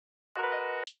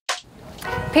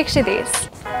Picture this.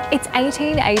 It's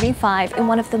 1885 in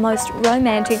one of the most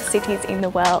romantic cities in the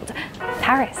world,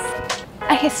 Paris.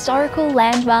 A historical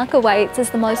landmark awaits as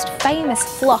the most famous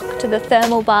flock to the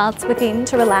thermal baths within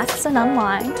to relax and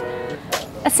unwind.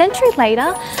 A century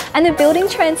later, and the building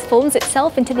transforms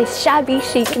itself into this shabby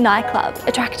chic nightclub,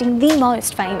 attracting the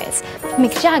most famous,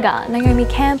 Mick Jagger, Naomi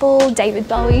Campbell, David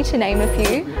Bowie, to name a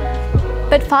few.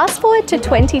 But fast forward to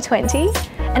 2020,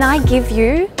 and I give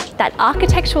you that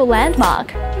architectural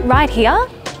landmark right here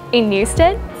in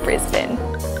Newstead, Brisbane.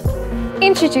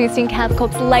 Introducing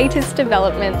Cavcorp's latest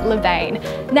development, Bain.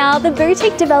 Now, the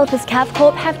boutique developers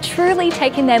Cavcorp have truly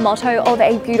taken their motto of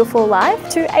a beautiful life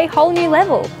to a whole new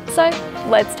level. So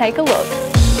let's take a look.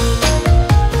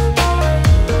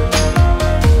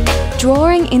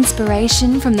 Drawing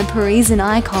inspiration from the Parisian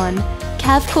icon,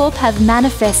 Cavcorp have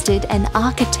manifested an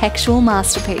architectural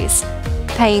masterpiece,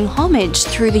 paying homage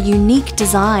through the unique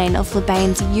design of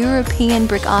Bain's European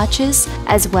brick arches,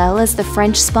 as well as the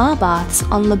French spa baths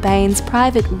on Bain's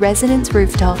private residence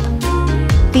rooftop.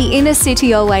 The inner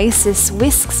city oasis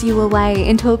whisks you away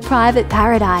into a private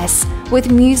paradise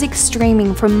with music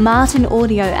streaming from Martin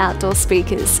Audio outdoor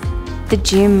speakers. The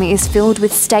gym is filled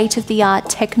with state-of-the-art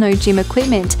techno gym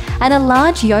equipment, and a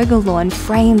large yoga lawn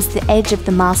frames the edge of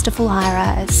the masterful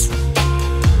high-rise.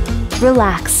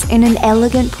 Relax in an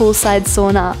elegant poolside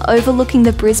sauna overlooking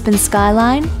the Brisbane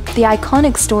skyline, the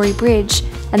iconic Story Bridge,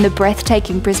 and the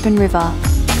breathtaking Brisbane River.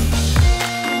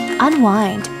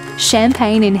 Unwind,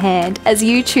 champagne in hand, as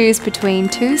you choose between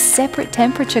two separate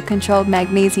temperature-controlled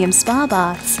magnesium spa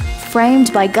baths,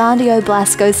 framed by Gardio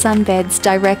Blasco sunbeds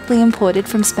directly imported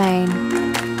from Spain.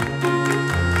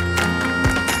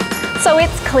 So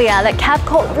it's clear that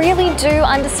Cavcorp really do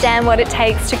understand what it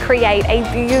takes to create a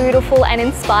beautiful and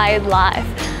inspired life.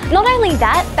 Not only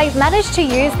that, they've managed to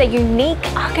use their unique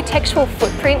architectural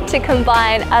footprint to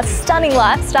combine a stunning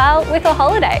lifestyle with a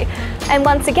holiday. And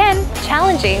once again,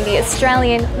 challenging the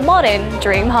Australian modern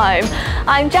dream home.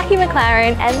 I'm Jacqui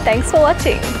McLaren, and thanks for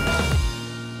watching.